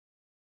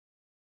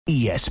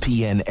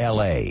ESPN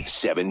LA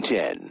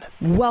 710.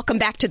 Welcome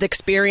back to The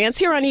Experience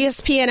here on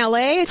ESPN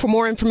LA. For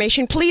more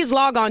information, please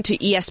log on to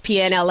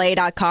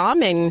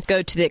espnla.com and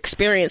go to the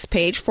Experience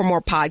page for more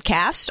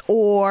podcasts,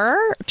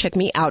 or check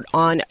me out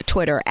on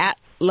Twitter at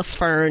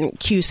LaFern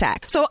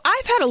Cusack. So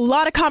I've had a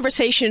lot of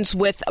conversations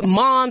with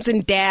moms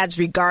and dads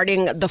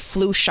regarding the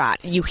flu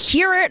shot. You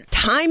hear it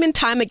time and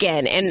time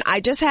again, and I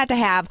just had to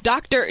have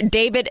Dr.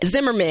 David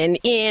Zimmerman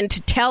in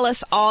to tell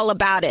us all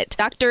about it.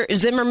 Dr.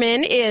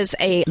 Zimmerman is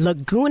a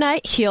Laguna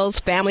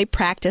Hills family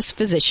practice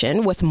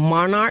physician with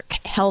Monarch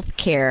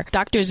Healthcare.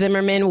 Dr.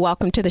 Zimmerman,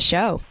 welcome to the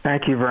show.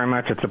 Thank you very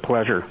much. It's a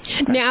pleasure.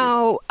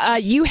 Now,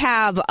 you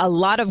have a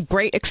lot of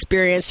great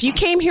experience. You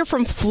came here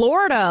from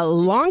Florida a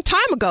long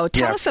time ago.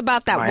 Tell us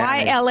about that. Miami.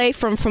 Why LA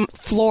from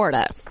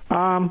Florida?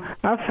 I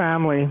have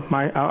family,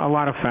 a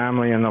lot of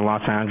family in the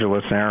Los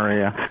Angeles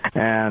area,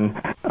 and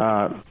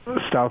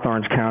South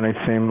Orange County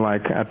seemed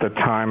like at the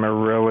time a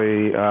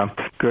really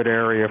good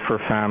area for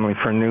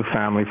new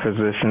family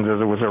physicians, as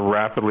it was a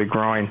rapidly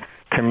growing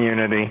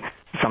community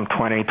some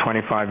 20,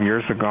 25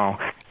 years ago.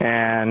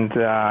 And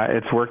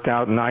it's worked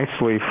out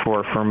nicely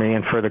for me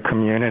and for the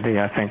community.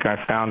 I think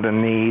I found a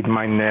need,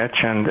 my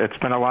niche, and it's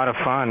been a lot of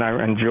fun.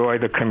 I enjoy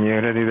the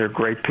community. They're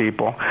great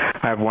people. I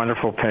have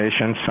wonderful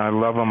patients. I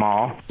love them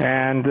all.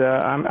 And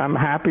I'm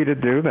happy to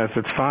do this.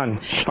 It's fun.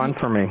 It's fun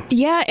for me.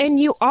 Yeah, and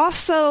you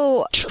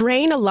also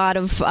train a lot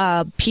of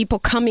people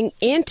coming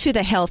into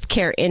the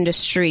healthcare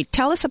industry.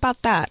 Tell us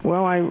about that.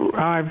 Well,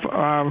 I've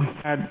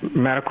had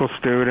medical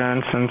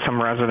students and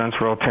some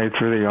residents rotate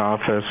through the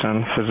office,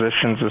 and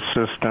physicians'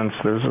 assistants.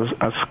 There's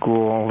a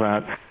school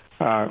that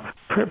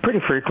pretty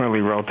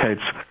frequently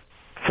rotates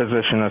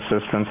physician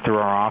assistants through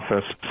our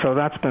office. So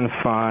that's been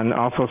fun.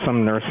 Also,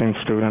 some nursing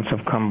students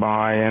have come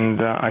by, and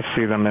I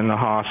see them in the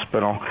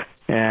hospital.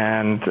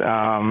 And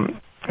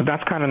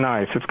that's kind of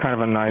nice. It's kind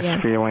of a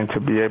nice feeling to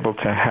be able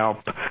to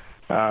help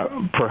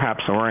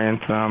perhaps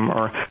orient them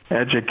or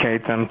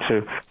educate them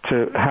to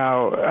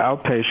how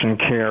outpatient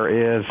care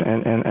is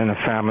in a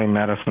family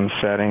medicine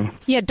setting.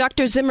 Yeah,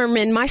 Dr.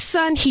 Zimmerman, my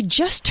son, he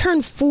just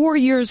turned 4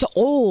 years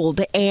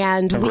old,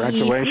 and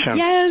congratulations.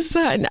 Yes,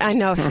 I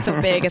know, he's so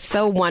big. It's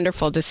so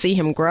wonderful to see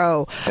him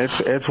grow.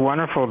 It's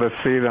wonderful to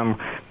see them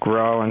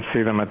grow and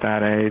see them at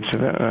that age.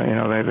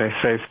 They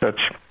say such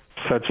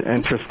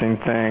interesting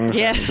things.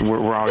 Yes.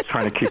 We're always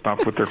trying to keep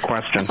up with their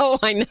questions. Oh,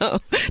 I know.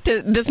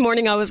 This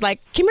morning I was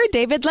like, come here,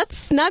 David, let's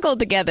snuggle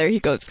together. He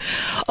goes,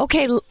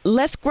 okay,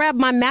 let's grab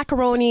my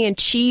macaroni and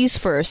cheese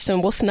first,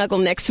 and we'll snuggle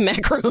next to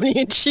macaroni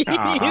and cheese.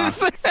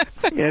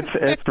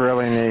 It's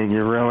really neat.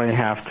 You really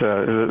have to.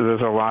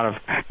 There's a lot of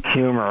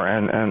humor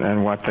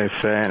in what they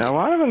say, and a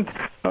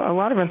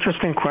lot of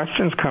interesting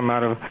questions come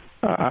out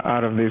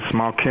of these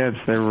small kids.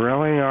 They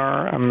really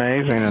are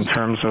amazing in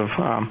terms of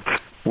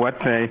what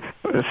they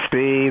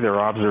see, their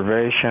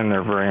observation.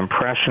 They're very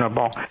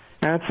impressionable.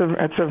 And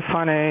it's a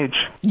fun age.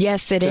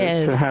 Yes, it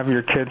is. To have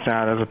your kids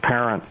out as a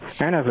parent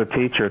and as a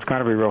teacher. It's got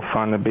to be real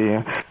fun to be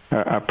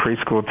a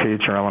preschool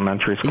teacher,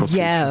 elementary school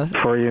teacher.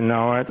 Before you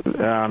know it,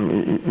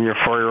 your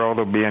 4-year-old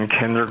will be in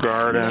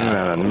kindergarten,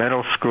 then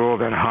middle school,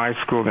 then high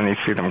school, then you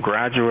see them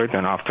graduate,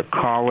 then off to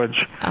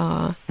college.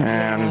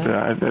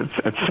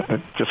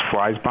 It just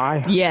flies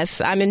by.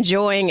 Yes, I'm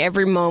enjoying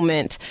every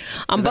moment.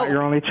 Is that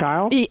your only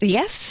child?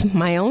 Yes,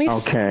 my only son.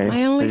 Okay,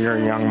 so you're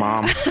a young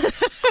mom.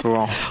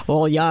 Cool.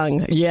 Well,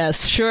 young,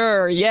 yes,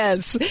 sure,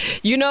 yes.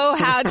 You know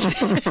how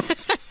to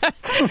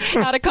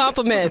how to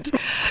compliment.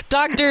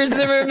 Dr.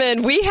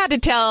 Zimmerman, we had to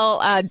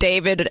tell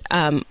David,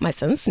 my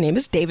son's name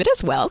is David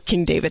as well,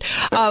 King David,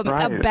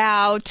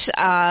 about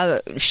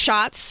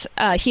shots.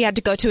 He had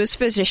to go to his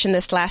physician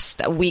this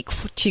last week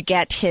to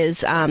get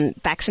his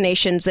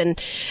vaccinations, and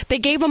they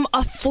gave him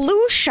a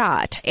flu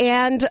shot.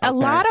 And a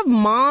lot of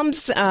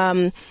moms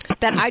that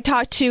I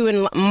talk to,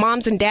 and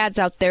moms and dads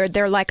out there,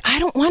 they're like, I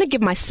don't want to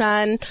give my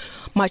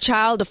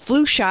child a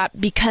flu shot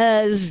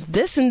because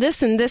this and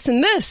this and this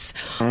and this.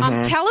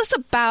 Tell us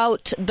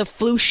about the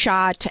flu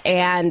shot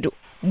and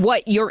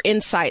what your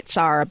insights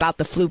are about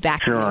the flu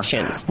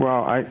vaccinations. Sure.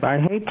 Well, I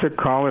hate to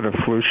call it a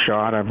flu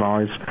shot. I've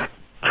always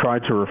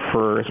tried to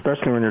refer,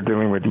 especially when you're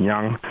dealing with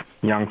young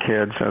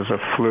kids, as a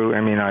flu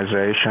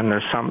immunization.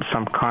 There's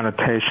some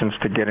connotations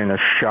to getting a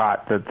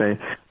shot that they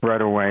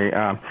run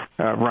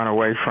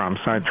away from.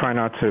 So I try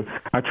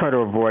to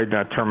avoid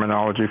that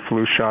terminology,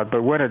 flu shot.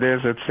 But what it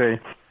is,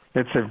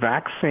 it's a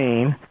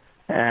vaccine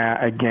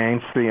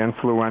against the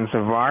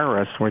influenza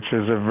virus, which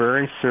is a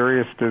very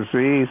serious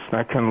disease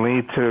that can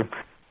lead to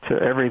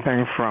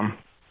everything from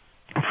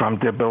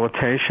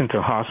debilitation to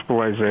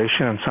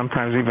hospitalization and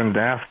sometimes even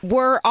death.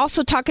 We're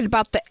also talking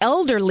about the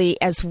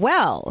elderly as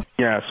well.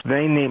 Yes,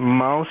 they need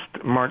most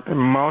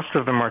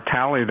of the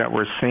mortality that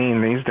we're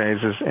seeing these days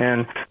is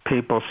in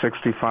people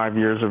 65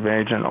 years of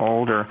age and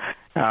older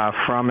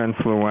from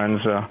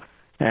influenza,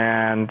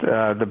 and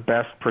the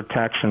best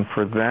protection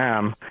for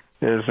them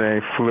is a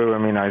flu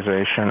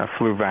immunization, a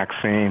flu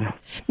vaccine.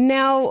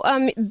 Now,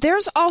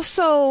 there's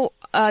also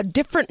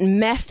different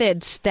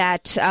methods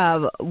that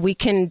we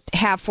can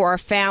have for our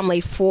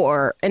family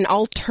for an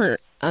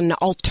an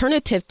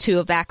alternative to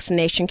a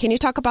vaccination. Can you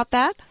talk about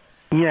that?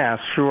 Yeah,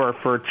 sure.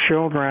 For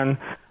children,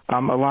 a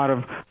lot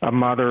of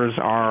mothers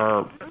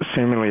are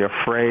seemingly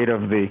afraid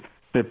of the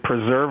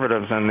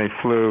preservatives in the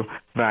flu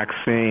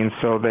vaccine,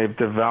 so they've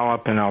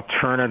developed an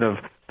alternative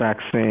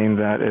vaccine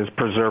that is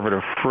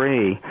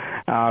preservative-free.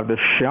 The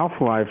shelf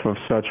life of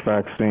such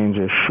vaccines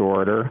is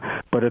shorter,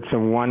 but it's a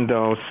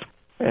one-dose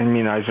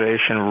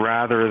immunization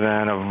rather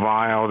than a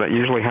vial that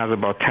usually has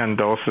about 10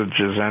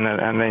 dosages in it,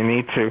 and they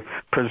need to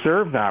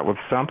preserve that with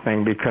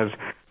something because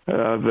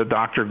the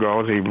doctor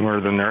goes, or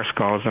the nurse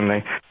goes, and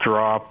they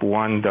draw up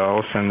one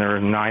dose, and there are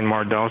 9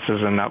 more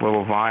doses in that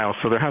little vial.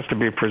 So there has to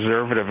be a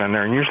preservative in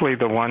there. And usually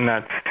the one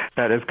that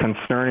is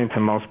concerning to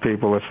most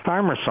people is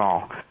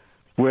thimerosal,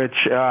 which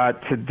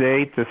to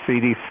date the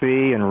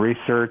CDC and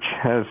research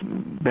has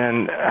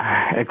been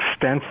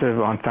extensive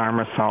on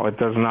thimerosal. It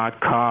does not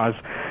cause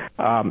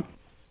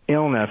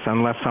illness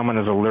unless someone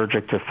is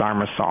allergic to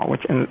thimerosal.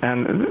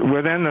 And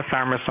within the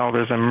thimerosal,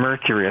 there's a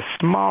mercury, a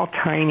small,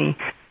 tiny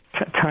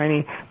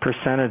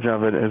percentage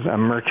of it is a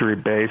mercury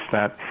base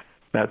that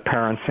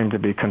parents seem to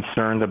be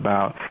concerned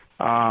about.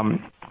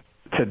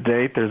 To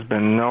date, there's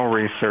been no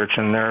research,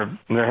 and there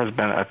has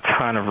been a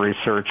ton of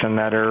research in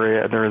that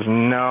area. There is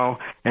no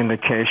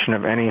indication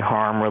of any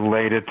harm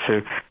related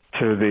to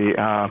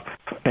the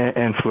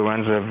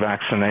influenza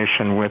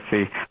vaccination with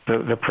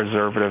the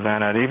preservative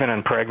in it. Even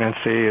in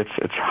pregnancy,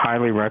 it's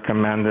highly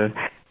recommended.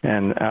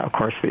 And, of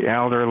course, the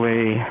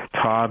elderly,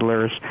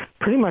 toddlers,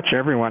 pretty much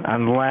everyone,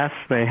 unless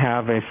they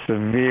have a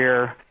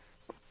severe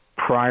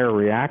prior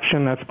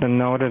reaction that's been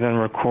noted and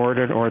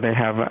recorded, or they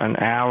have an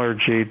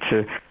allergy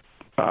to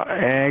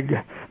egg.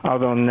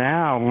 Although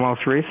now,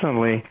 most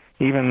recently,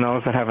 even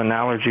those that have an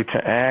allergy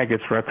to egg,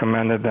 it's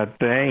recommended that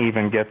they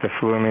even get the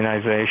flu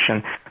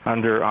immunization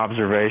under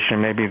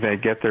observation. Maybe they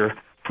get their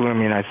flu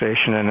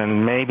immunization, and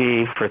then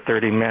maybe for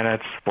 30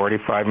 minutes,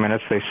 45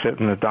 minutes, they sit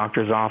in the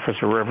doctor's office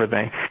or wherever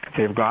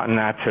they've gotten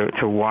that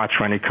to watch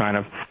for any kind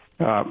of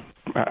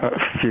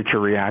future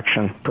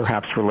reaction,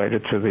 perhaps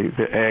related to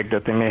the egg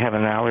that they may have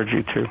an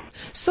allergy to.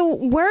 So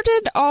where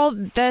did all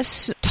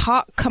this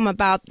talk come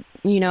about?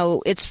 You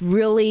know, it's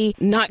really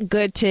not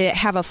good to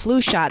have a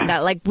flu shot,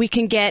 that like we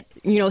can get,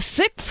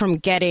 sick from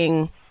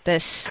getting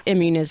this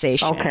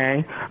immunization.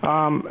 Okay.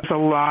 There's a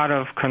lot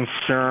of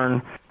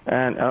concern.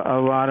 And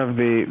a lot of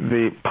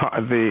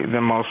the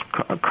most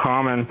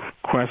common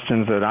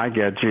questions that I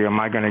get, gee, am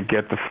I going to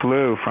get the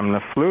flu from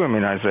the flu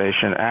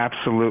immunization?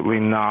 Absolutely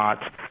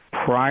not.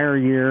 Prior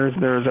years,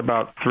 there's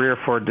about 3 or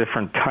 4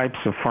 different types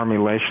of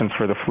formulations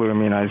for the flu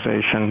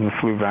immunization, the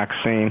flu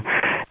vaccine,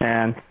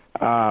 and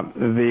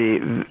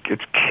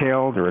it's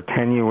killed or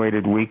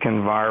attenuated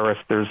weakened virus.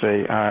 There's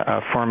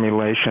a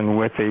formulation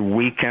with a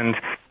weakened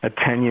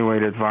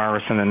attenuated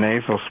virus in a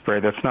nasal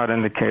spray that's not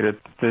indicated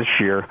this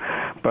year,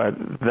 but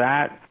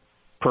that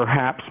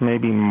perhaps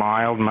maybe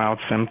mild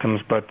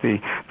symptoms, but the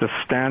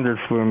standard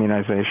flu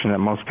immunization that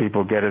most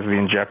people get is the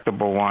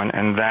injectable one,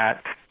 and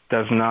that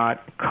does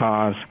not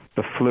cause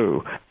the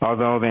flu.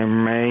 Although there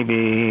may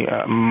be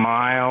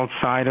mild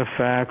side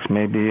effects,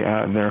 maybe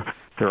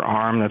their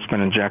arm that's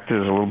been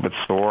injected is a little bit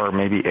sore,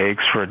 maybe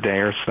aches for a day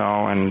or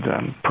so, and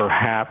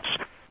perhaps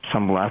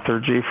some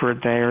lethargy for a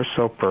day or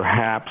so,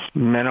 perhaps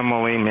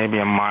minimally maybe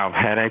a mild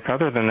headache.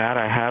 Other than that,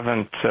 I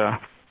haven't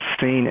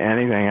seen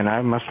anything, and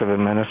I must have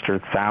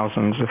administered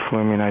thousands of flu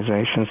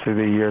immunizations through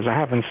the years. I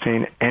haven't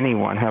seen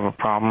anyone have a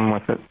problem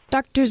with it.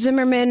 Dr.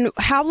 Zimmerman,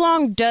 how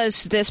long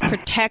does this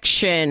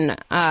protection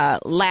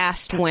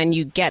last when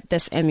you get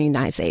this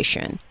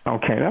immunization?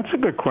 Okay, that's a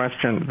good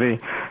question.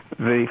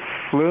 The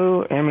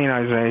flu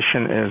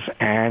immunization is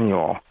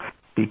annual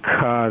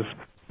because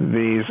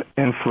these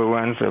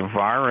influenza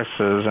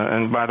viruses,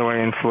 and by the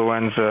way,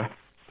 influenza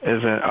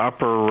is an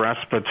upper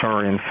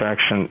respiratory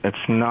infection.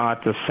 It's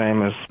not the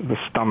same as the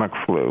stomach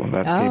flu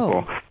that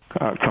people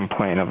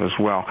complain of as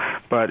well.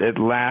 But it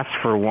lasts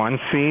for one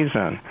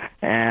season,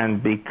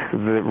 and the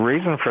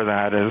reason for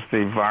that is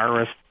the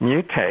virus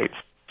mutates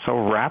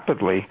so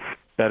rapidly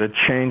that it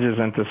changes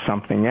into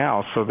something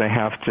else. So they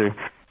have to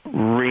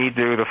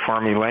redo the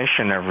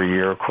formulation every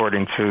year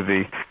according to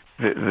the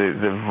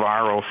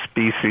viral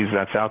species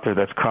that's out there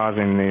that's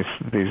causing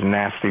these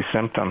nasty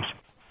symptoms.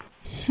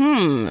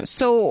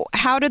 So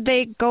how did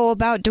they go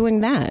about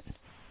doing that?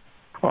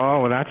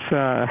 Oh, that's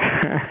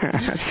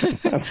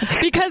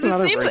because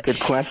it seems very good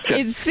question.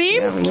 It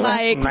seems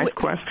like nice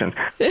question.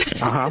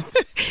 Go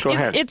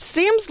ahead. It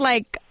seems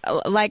like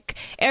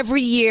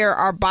every year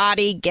our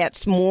body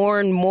gets more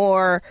and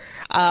more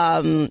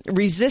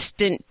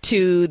resistant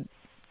to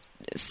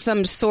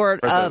some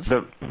sort of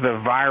the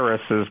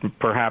virus is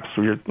perhaps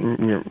is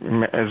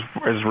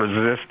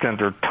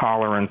resistant or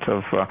tolerant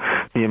of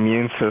the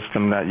immune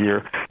system that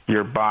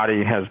your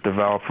body has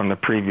developed from the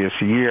previous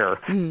year.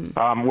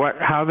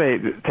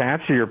 To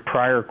answer your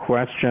prior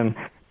question,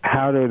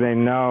 how do they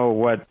know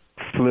what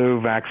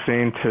flu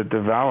vaccine to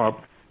develop?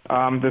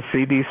 The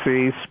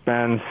CDC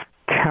spends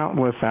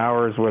countless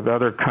hours with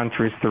other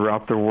countries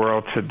throughout the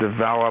world to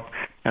develop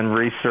and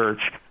research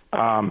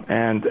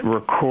and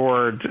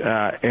record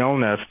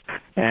illness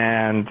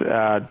and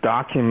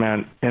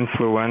document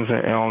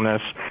influenza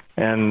illness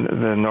in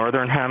the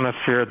northern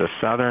hemisphere, the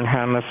southern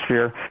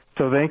hemisphere,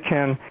 so they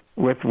can,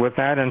 with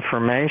that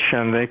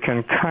information, they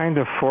can kind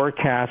of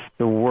forecast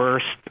the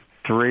worst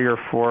 3 or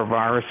 4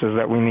 viruses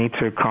that we need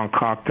to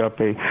concoct up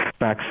a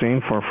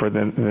vaccine for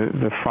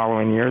the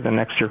following year, the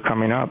next year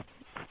coming up.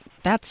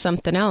 That's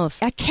something else.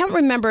 I can't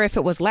remember if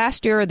it was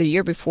last year or the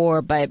year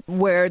before, but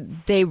where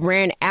they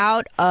ran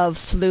out of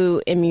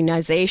flu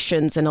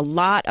immunizations, and a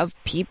lot of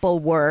people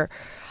were,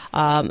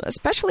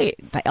 especially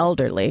the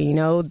elderly,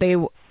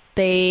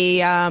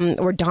 they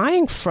were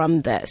dying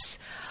from this.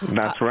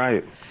 That's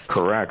right.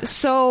 Correct.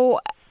 So,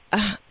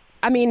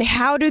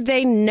 how do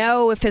they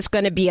know if it's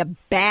going to be a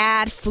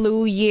bad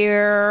flu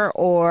year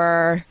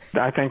or?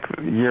 I think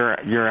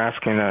you're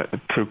asking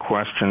 2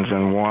 questions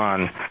in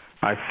one.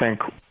 I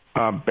think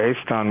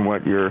based on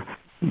what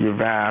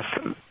you've asked,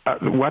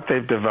 what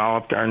they've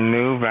developed are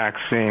new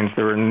vaccines.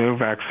 There are new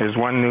vaccines.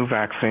 One new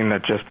vaccine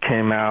that just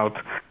came out,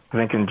 I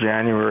think in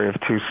January of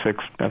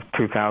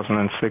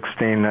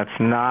 2016. That's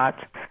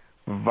not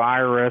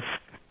virus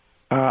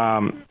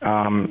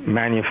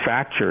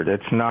manufactured.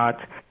 It's not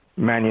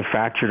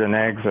manufactured in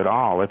eggs at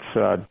all. It's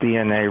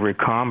DNA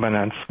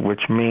recombinance,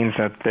 which means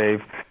that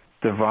they've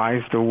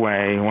devised a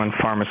way, one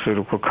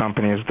pharmaceutical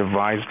company has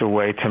devised a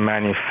way to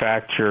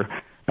manufacture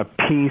a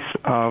piece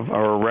of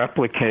or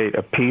replicate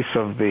a piece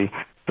of the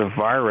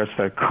virus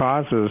that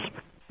causes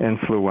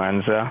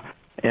influenza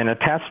in a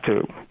test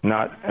tube,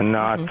 not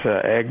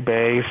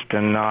egg-based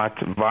and not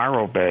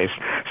viral-based.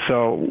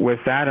 So with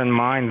that in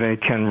mind, they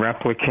can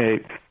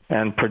replicate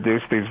and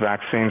produce these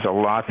vaccines a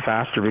lot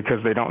faster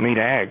because they don't need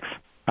eggs.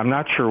 I'm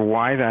not sure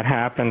why that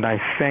happened.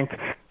 I think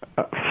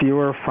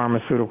fewer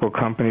pharmaceutical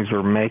companies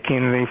were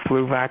making the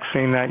flu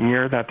vaccine that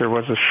year, that there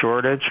was a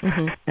shortage,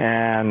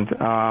 and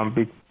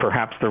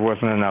perhaps there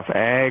wasn't enough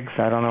eggs.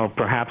 I don't know.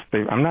 Perhaps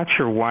I'm not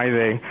sure why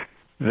they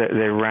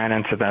ran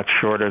into that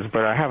shortage,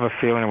 but I have a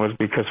feeling it was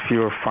because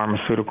fewer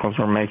pharmaceuticals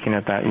were making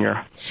it that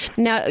year.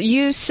 Now,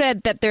 you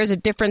said that there's a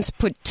difference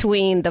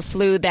between the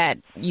flu that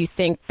you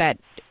think that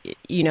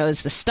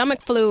is the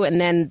stomach flu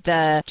and then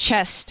the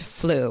chest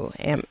flu.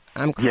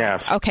 I'm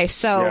correct? Yes. Okay,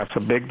 so... Yes, a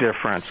big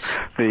difference.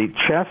 The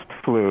chest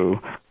flu,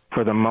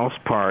 for the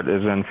most part,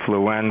 is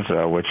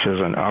influenza, which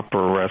is an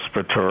upper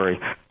respiratory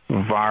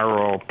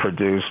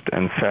viral-produced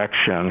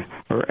infection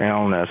or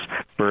illness,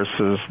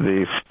 versus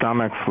the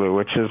stomach flu,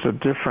 which is a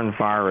different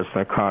virus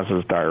that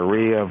causes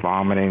diarrhea,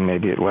 vomiting.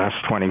 Maybe it lasts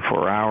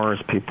 24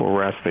 hours. People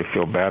rest, they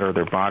feel better,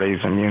 their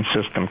body's immune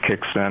system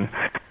kicks in.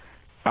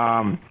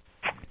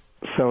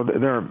 So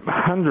there are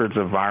hundreds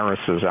of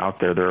viruses out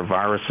there. There are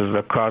viruses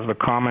that cause the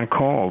common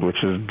cold,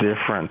 which is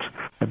different,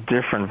 a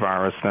different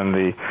virus than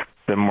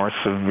the more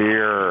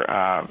severe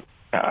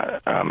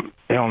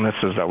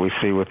illnesses that we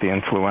see with the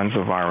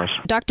influenza virus.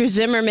 Dr.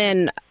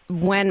 Zimmerman,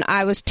 when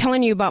I was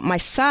telling you about my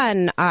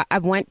son, I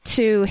went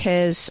to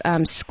his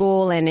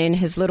school, and in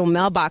his little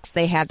mailbox,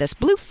 they had this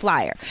blue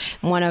flyer.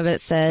 One of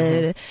it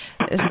said,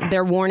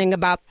 they're warning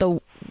about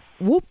the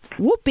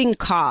whooping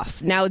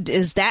cough. Now,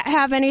 does that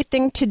have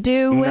anything to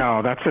do with?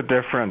 No, that's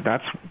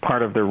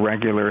part of the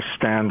regular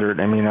standard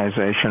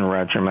immunization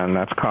regimen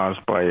that's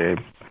caused by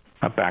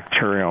a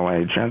bacterial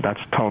agent.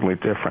 That's totally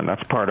different.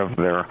 That's part of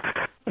their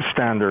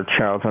standard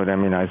childhood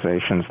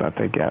immunizations that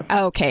they get.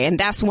 Okay, and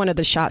that's one of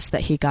the shots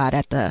that he got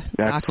at the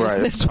doctor's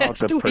this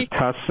past week.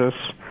 That's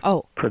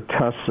right.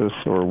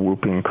 Pertussis or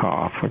whooping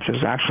cough, which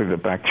is actually the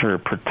bacteria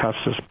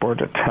Pertussis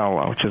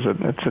bordetella, which is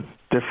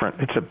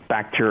it's a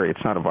bacteria.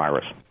 It's not a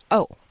virus.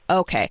 Oh,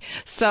 okay.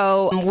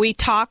 So we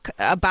talk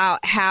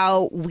about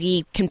how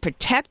we can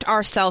protect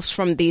ourselves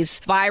from these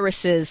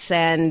viruses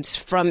and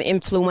from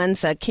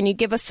influenza. Can you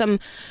give us some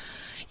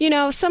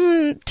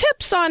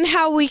tips on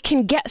how we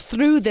can get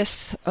through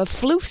this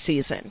flu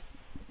season?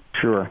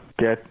 Sure.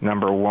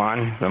 Number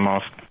one,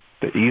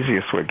 the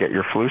easiest way, get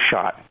your flu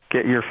shot.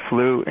 Get your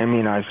flu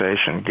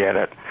immunization. Get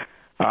it.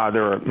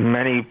 There are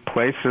many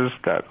places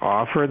that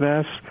offer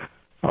this.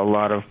 A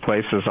lot of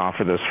places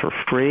offer this for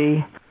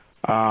free.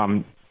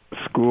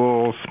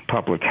 Schools,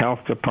 public health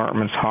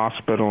departments,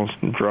 hospitals,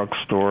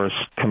 drugstores,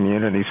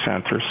 community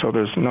centers. So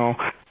there's no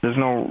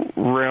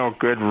real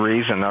good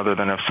reason other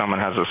than if someone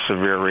has a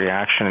severe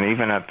reaction. And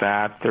even at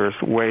that, there's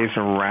ways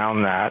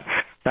around that.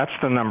 That's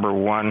the number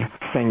one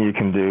thing you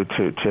can do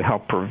to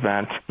help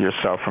prevent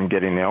yourself from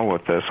getting ill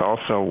with this.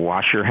 Also,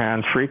 wash your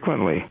hands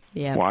frequently.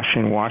 Yeah.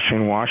 Washing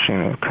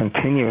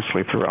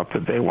continuously throughout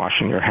the day,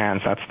 washing your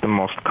hands. That's the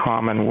most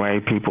common way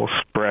people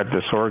spread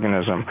this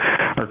organism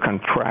or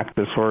contract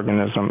this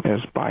organism,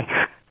 is by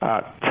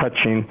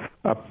touching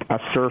a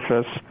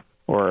surface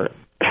or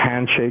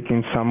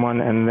handshaking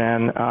someone and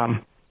then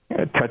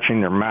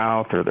touching their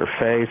mouth or their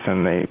face,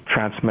 and they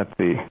transmit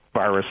the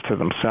virus to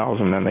themselves,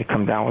 and then they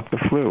come down with the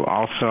flu.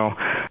 Also,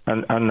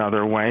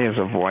 another way is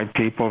avoid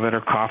people that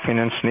are coughing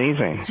and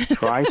sneezing.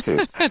 Try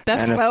to.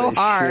 That's so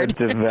hard.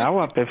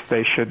 If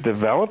they should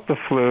develop the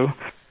flu,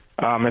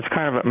 It's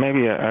kind of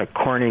maybe a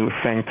corny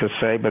thing to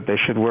say, but they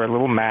should wear a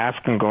little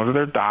mask and go to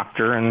their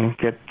doctor and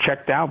get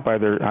checked out by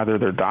either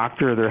their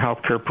doctor or their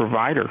healthcare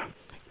provider.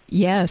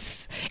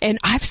 Yes. And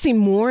I've seen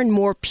more and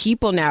more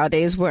people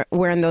nowadays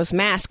wearing those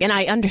masks, and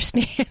I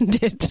understand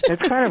it.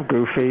 It's kind of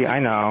goofy. I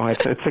know.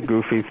 It's a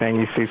goofy thing.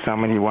 You see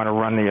someone, you want to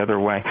run the other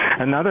way.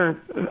 Another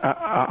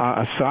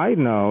a side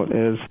note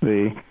is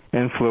the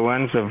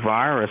influenza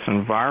virus,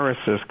 and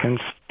viruses can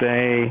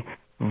stay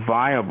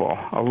viable,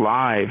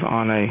 alive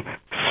on a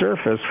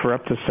surface for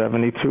up to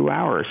 72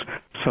 hours.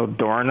 So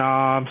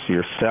doorknobs,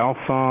 your cell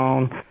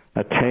phone,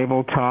 a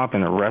tabletop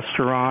in a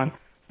restaurant,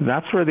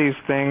 that's where these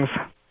things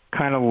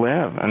kind of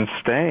live and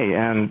stay.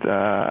 And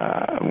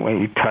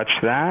when you touch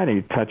that,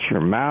 you touch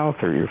your mouth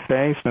or your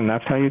face, and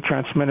that's how you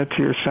transmit it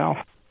to yourself.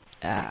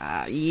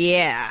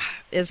 Yeah,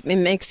 it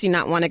makes you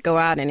not want to go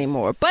out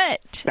anymore.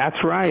 But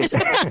that's right.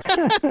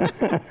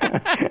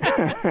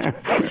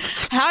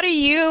 How do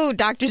you,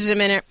 Dr.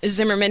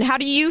 Zimmerman, how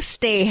do you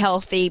stay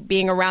healthy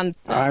being around,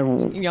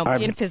 being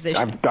a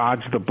physician? I've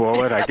dodged the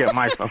bullet.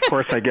 Of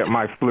course, I get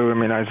my flu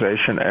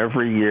immunization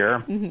every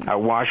year. Mm-hmm. I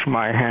wash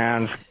my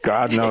hands.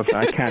 God knows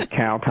I can't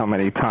count how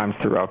many times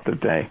throughout the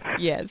day.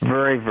 Yes.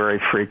 Very, very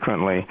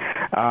frequently.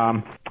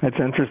 It's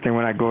interesting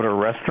when I go to a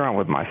restaurant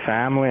with my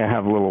family, I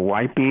have little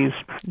wipies,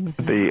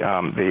 mm-hmm. the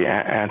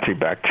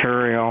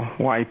antibacterial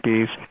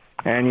wipies,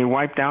 and you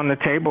wipe down the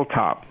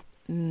tabletop.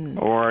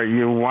 Or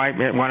you wipe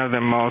it. One of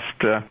the most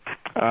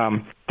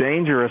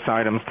dangerous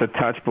items to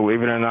touch,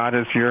 believe it or not,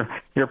 is your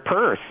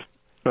purse.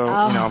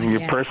 So,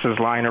 your purse is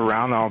lying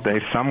around all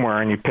day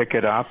somewhere, and you pick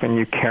it up, and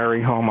you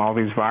carry home all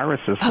these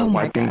viruses. So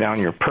wiping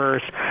down your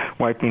purse,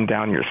 wiping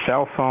down your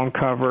cell phone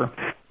cover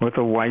with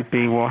a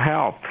wipey will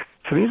help.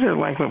 So these are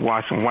like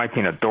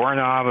wiping a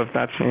doorknob, if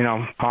that's,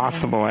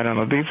 possible. Yeah. I don't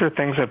know. These are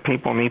things that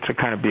people need to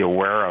kind of be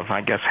aware of.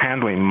 I guess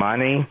handling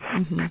money,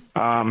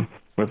 mm-hmm.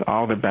 With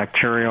all the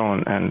bacterial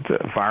and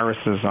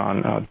viruses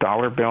on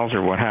dollar bills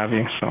or what have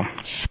you. So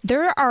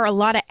there are a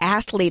lot of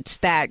athletes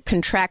that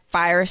contract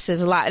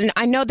viruses a lot. And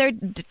I know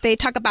they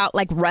talk about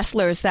like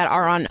wrestlers that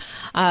are on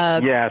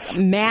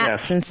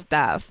mats and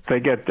stuff.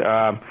 They get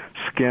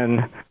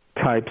skin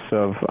types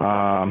of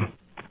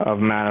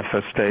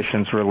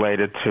manifestations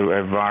related to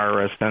a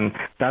virus, and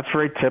that's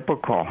very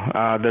typical.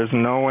 There's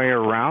no way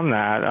around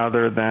that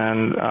other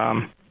than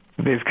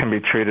these can be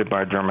treated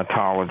by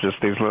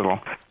dermatologists. These little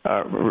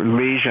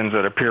lesions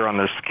that appear on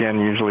their skin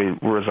usually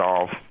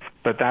resolve.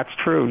 But that's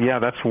true. Yeah,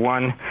 that's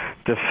one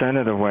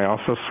definitive way.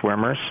 Also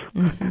swimmers,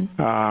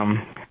 mm-hmm.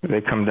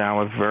 They come down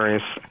with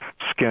various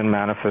skin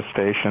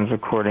manifestations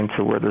according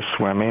to where they're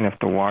swimming, if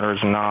the water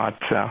is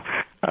not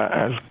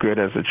as good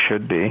as it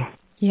should be.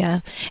 Yeah.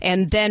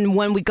 And then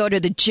when we go to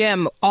the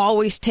gym,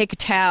 always take a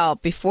towel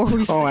before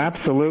we... Oh,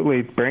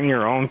 absolutely. Bring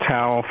your own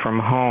towel from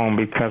home,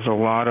 because a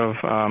lot of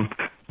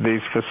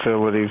these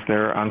facilities,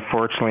 they're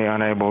unfortunately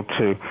unable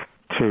to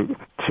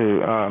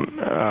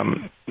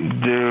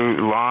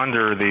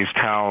launder these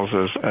towels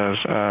as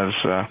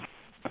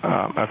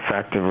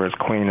effective or as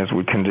clean as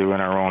we can do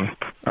in our own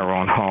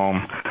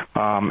home.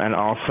 And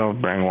also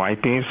bring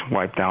wipies,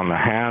 wipe down the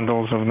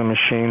handles of the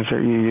machines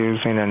that you're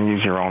using, and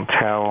use your own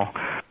towel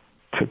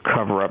to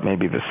cover up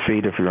maybe the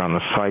seat if you're on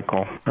the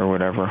cycle or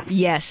whatever.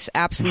 Yes,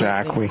 absolutely.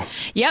 Exactly.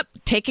 Yep,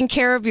 taking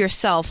care of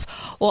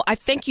yourself. Well, I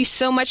thank you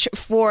so much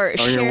for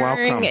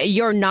sharing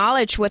your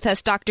knowledge with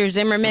us, Dr.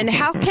 Zimmerman.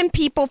 How can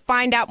people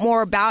find out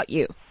more about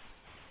you?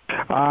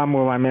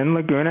 Well, I'm in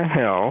Laguna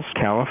Hills,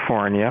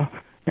 California,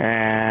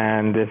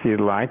 and if you'd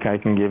like, I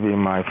can give you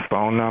my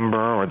phone number,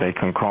 or they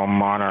can call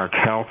Monarch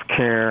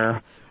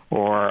Healthcare,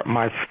 or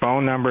my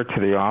phone number to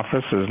the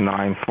office is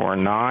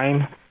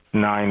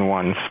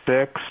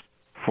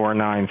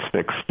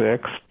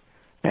 949-916-4966,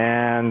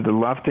 and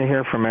love to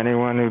hear from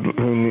anyone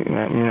who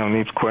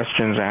needs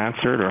questions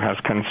answered or has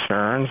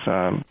concerns.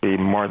 Be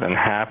more than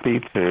happy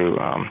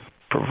to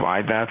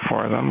provide that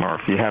for them. Or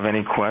if you have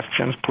any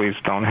questions, please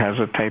don't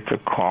hesitate to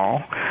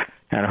call.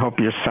 And I hope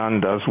your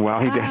son does well.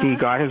 He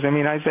got his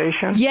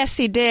immunization? Yes,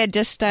 he did,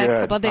 just a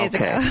couple of days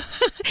ago.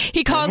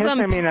 He calls them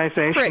his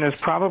immunization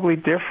is probably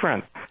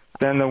different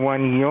than the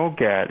one you'll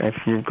get if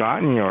you've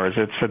gotten yours.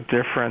 It's a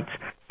different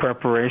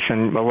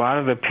preparation. A lot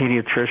of the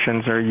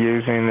pediatricians are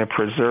using the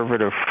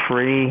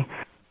preservative-free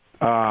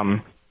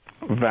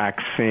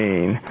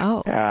vaccine,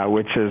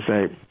 which is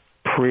a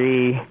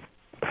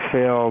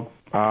pre-filled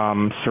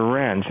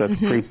syringe that's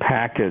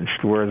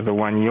pre-packaged, whereas the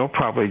one you'll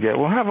probably get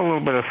will have a little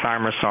bit of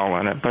thimerosal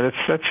in it, but it's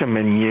such a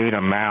minute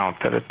amount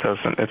that it's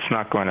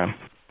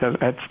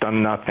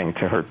done nothing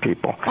to hurt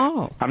people.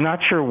 I'm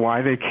not sure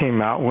why they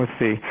came out with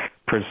the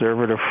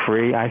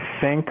preservative-free. I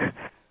think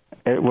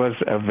it was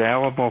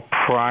available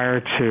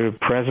prior to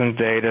present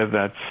data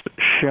that's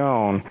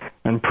shown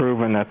and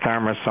proven that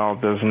thimerosal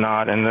does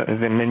not, and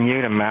the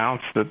minute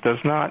amounts that does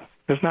not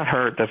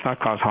hurt, does not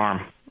cause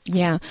harm.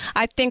 Yeah,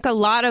 I think a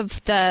lot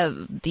of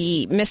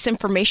the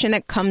misinformation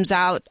that comes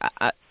out,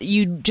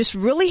 you just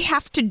really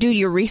have to do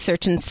your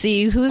research and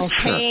see who's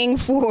paying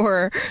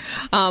for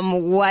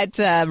what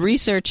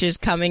research is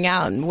coming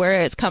out and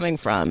where it's coming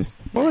from.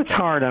 Well, it's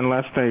hard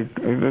unless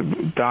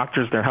the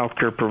doctors, their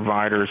healthcare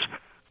providers,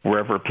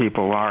 wherever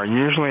people are,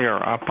 usually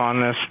are up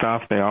on this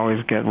stuff. They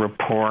always get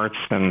reports,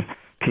 and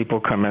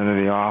people come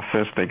into the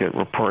office. They get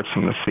reports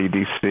from the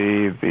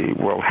CDC, the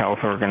World Health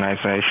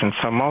Organization.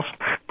 So most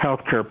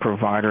healthcare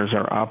providers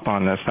are up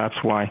on this.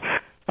 That's why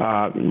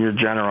your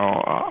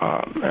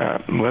general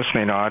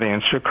listening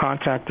audience should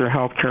contact their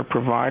healthcare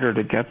provider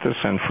to get this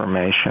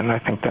information. I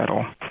think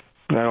that'll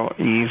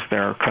ease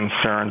their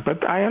concern.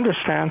 But I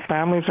understand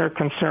families are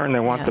concerned. They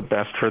want the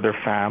best for their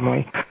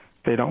family.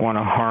 They don't want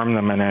to harm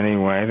them in any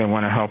way. They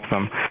want to help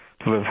them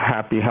live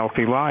happy,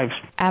 healthy lives.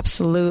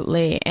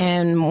 Absolutely.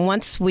 And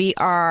once we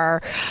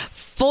are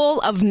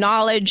full of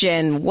knowledge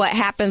and what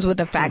happens with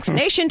the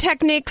vaccination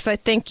techniques, I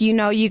think,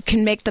 you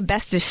can make the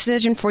best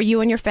decision for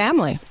you and your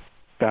family.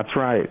 That's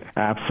right.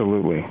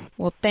 Absolutely.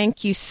 Well,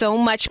 thank you so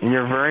much.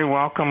 You're very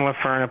welcome,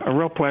 LaFern. A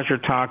real pleasure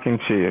talking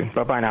to you.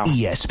 Bye-bye now.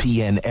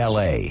 ESPN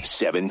LA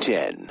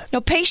 710. Now,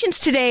 patients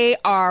today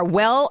are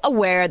well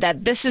aware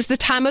that this is the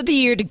time of the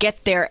year to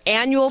get their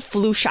annual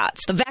flu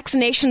shots. The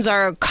vaccinations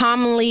are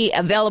commonly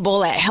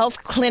available at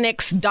health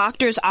clinics,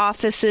 doctors'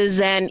 offices,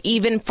 and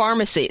even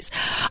pharmacies.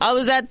 I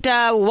was at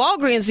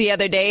Walgreens the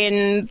other day,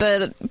 and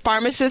the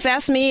pharmacist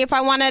asked me if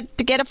I wanted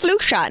to get a flu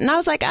shot. And I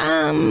was like,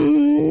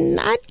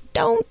 I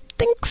don't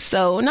think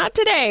so. Not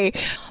today.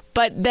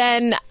 But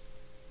then,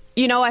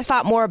 I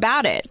thought more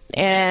about it.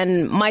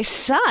 And my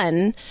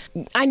son,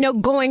 I know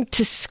going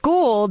to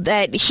school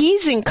that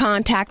he's in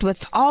contact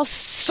with all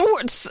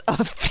sorts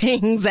of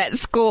things at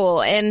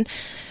school. And,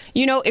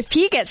 if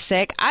he gets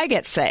sick, I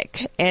get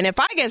sick. And if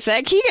I get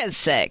sick, he gets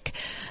sick.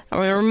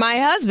 Or my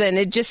husband,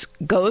 it just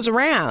goes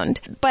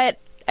around. But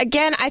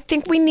again, I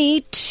think we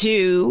need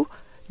to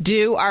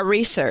do our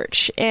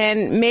research.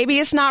 And maybe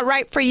it's not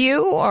right for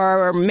you,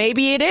 or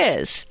maybe it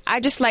is. I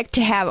just like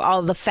to have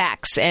all the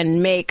facts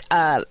and make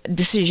a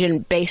decision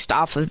based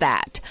off of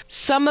that.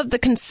 Some of the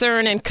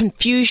concern and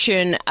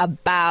confusion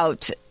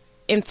about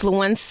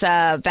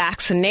influenza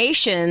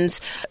vaccinations,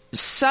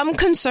 some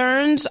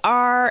concerns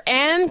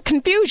and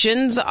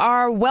confusions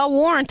are well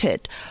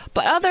warranted,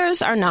 but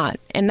others are not.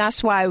 And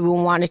that's why we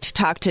wanted to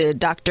talk to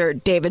Dr.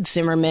 David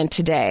Zimmerman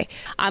today.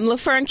 I'm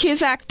LaFern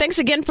Cusack. Thanks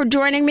again for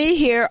joining me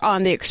here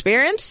on The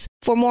Experience.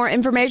 For more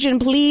information,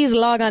 please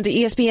log on to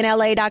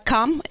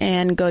espnla.com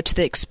and go to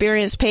the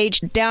Experience page,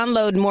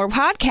 download more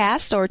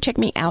podcasts, or check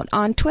me out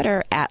on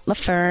Twitter at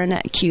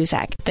LaFern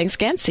Cusack. Thanks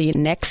again. See you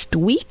next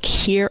week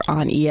here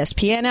on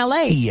ESPN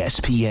LA.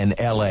 ESPN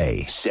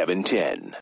LA 710.